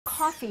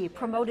Coffee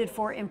promoted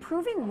for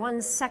improving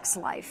one's sex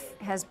life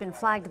has been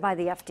flagged by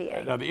the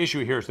FDA. Now, the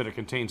issue here is that it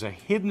contains a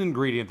hidden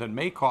ingredient that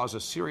may cause a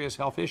serious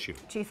health issue.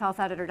 Chief Health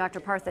Editor Dr.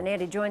 Partha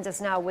Nandi joins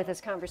us now with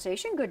this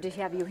conversation. Good to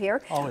have you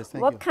here. Always, thank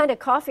you. What kind of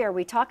coffee are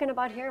we talking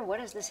about here? What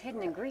is this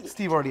hidden ingredient?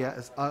 Stephen already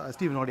asked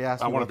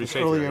I me want to about be this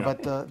safe earlier, here, yeah.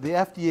 but the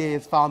FDA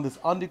has found this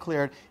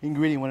undeclared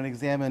ingredient when it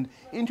examined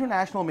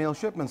international mail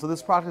shipments. So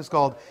this product is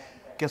called,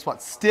 guess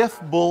what, Stiff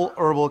Bull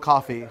Herbal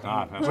Coffee.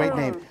 Great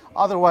name.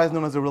 Otherwise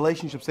known as a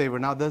relationship saver.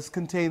 Now this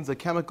contains a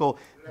chemical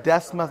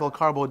desmethyl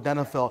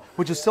carbodenafil,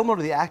 which is similar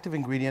to the active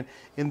ingredient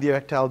in the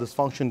erectile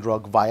dysfunction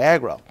drug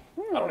Viagra.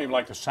 I don't even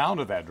like the sound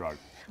of that drug.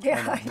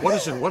 Yeah. What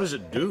does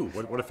it do?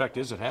 What effect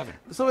is it having?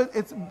 So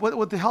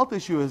what the health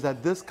issue is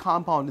that this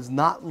compound is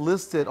not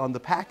listed on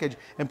the package,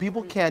 and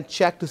people can't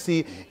check to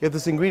see if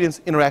this ingredient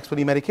interacts with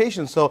any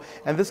medication. So,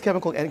 and this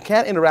chemical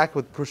can't interact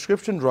with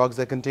prescription drugs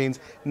that contains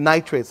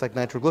nitrates like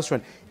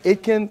nitroglycerin.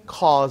 It can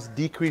cause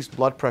decreased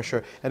blood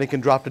pressure, and it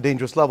can drop to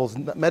dangerous levels.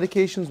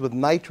 Medications with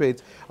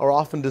nitrates are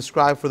often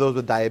described for those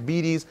with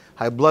diabetes,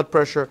 high blood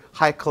pressure,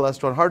 high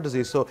cholesterol, and heart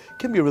disease. So it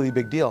can be a really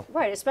big deal.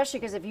 Right, especially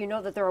because if you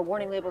know that there are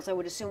warning labels, I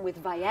would assume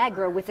with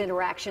Viagra with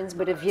interactions,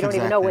 but if you don't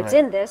even know what's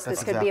in this,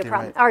 this could be a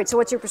problem. All right, so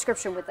what's your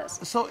prescription with this?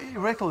 So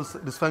erectile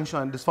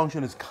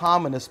dysfunction is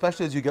common,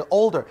 especially as you get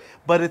older,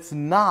 but it's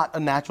not a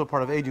natural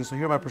part of aging. So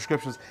here are my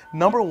prescriptions.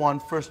 Number one,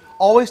 first,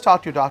 always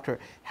talk to your doctor.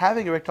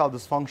 Having erectile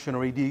dysfunction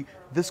or ED,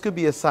 this could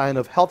be a sign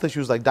of health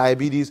issues like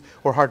diabetes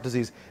or heart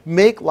disease.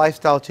 Make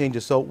lifestyle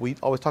changes. So we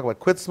always talk about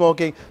quit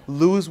smoking,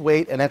 lose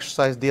weight, and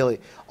exercise daily.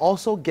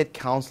 Also get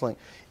counseling.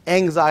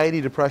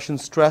 Anxiety, depression,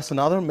 stress, and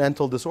other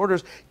mental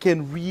disorders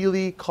can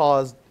really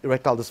cause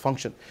erectile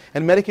dysfunction.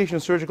 And medication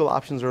and surgical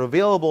options are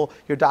available.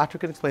 Your doctor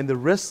can explain the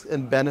risks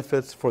and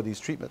benefits for these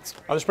treatments.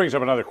 Now, this brings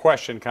up another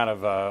question, kind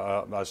of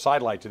a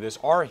sidelight to this.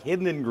 Are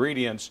hidden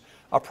ingredients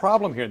a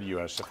problem here in the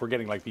U.S. if we're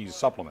getting like these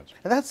supplements?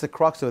 And that's the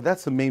crux of it.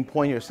 That's the main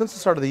point here. Since the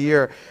start of the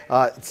year,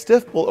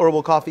 Stiff Bull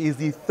Herbal Coffee is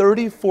the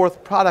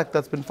 34th product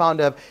that's been found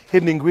to have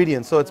hidden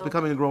ingredients, so it's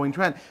becoming a growing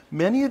trend.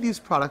 Many of these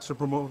products are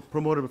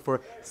promoted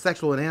for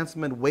sexual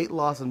enhancement, weight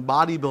loss, and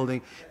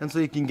bodybuilding, and so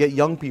you can get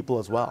young people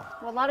as well.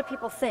 Well, a lot of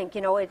people think, you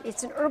know,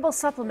 it's an herbal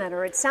supplement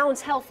or it sounds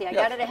healthy. I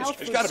got it at a health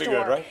food store. It's got to be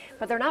good, right?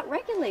 But they're not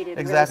regulated.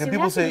 Exactly.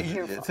 Really, so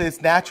People say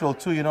it's natural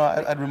too. You know,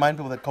 I'd remind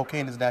people that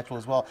cocaine is natural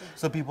as well.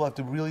 So people have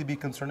to really be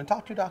concerned and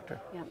talk to your doctor.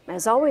 Yeah.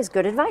 As always,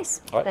 good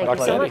advice. All right, Thank you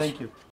Dr. so Nandi. much. Thank you.